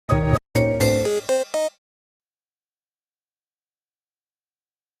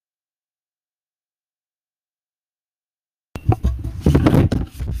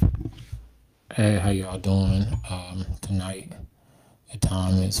Hey, how y'all doing? Tonight the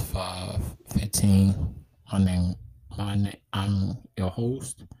time is 5:15. I'm your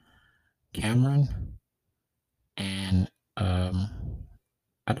host, Cameron, and I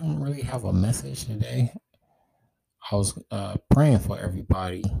don't really have a message today. I was praying for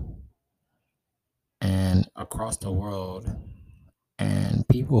everybody and across the world and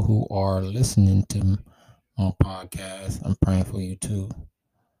people who are listening to my podcast. I'm praying for you too.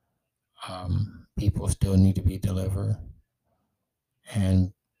 People still need to be delivered,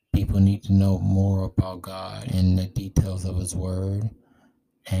 and people need to know more about God and the details of His Word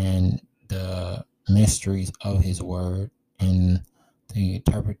and the mysteries of His Word and the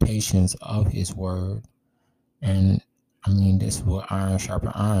interpretations of His Word. And I mean, this is what iron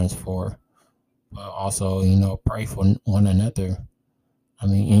sharpen irons for. But also, pray for one another. I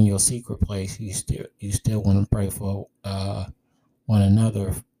mean, in your secret place, you still want to pray for one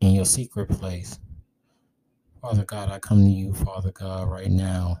another in your secret place. Father God, I come to you, Father God, right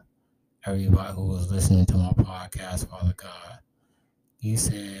now. Everybody who was listening to my podcast, Father God. You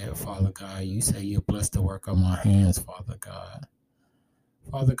said, Father God, you say you bless the work of my hands, Father God.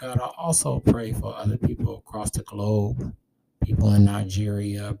 Father God, I also pray for other people across the globe, people in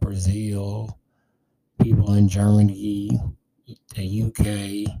Nigeria, Brazil, people in Germany, the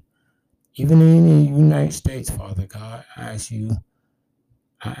UK, even in the United States, Father God. I ask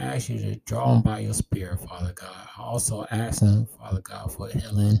you to draw them by your spirit, Father God. I also ask them, Father God, for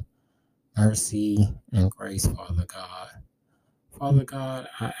healing, mercy, and grace, Father God. Father God,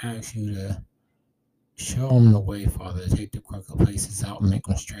 I ask you to show them the way, Father. Take the crooked places out and make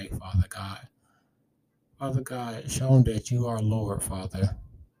them straight, Father God. Father God, show them that you are Lord, Father.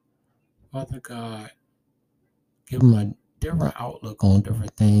 Father God, give them a different outlook on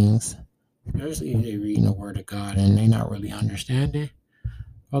different things, especially if they're reading the Word of God and they're not really understanding.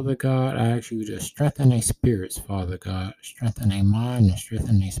 Father God, I ask you to strengthen their spirits, Father God. Strengthen their mind and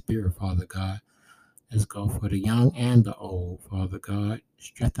strengthen their spirit, Father God. Let's go for the young and the old, Father God.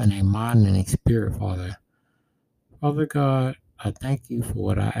 Strengthen their mind and their spirit, Father. Father God, I thank you for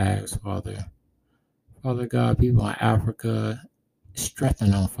what I asked, Father. Father God, people in Africa,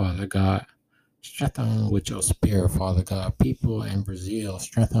 strengthen them, Father God. Strengthen them with your spirit, Father God. People in Brazil,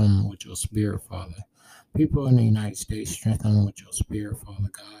 strengthen them with your spirit, Father. People in the United States, strengthen them with your spirit, Father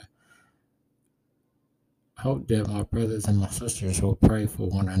God. Hope that my brothers and my sisters will pray for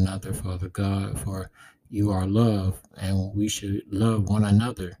one another, Father God, for you are love, and we should love one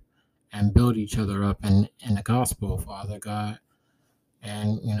another and build each other up in the gospel, Father God.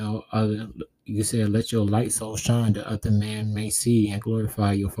 And you said, "Let your light so shine that other men may see and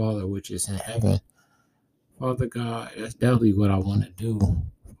glorify your Father which is in heaven." Father God, that's definitely what I want to do.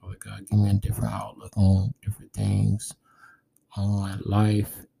 Father God, give me a different outlook on different things, on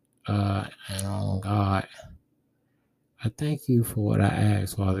life, and on God. I thank you for what I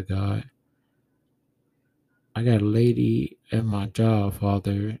asked, Father God. I got a lady at my job,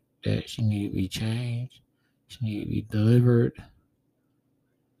 Father, that she need to be changed. She need to be delivered.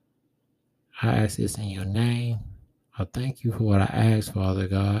 I ask this in your name. I thank you for what I asked, Father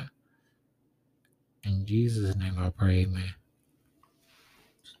God. In Jesus' name I pray, amen.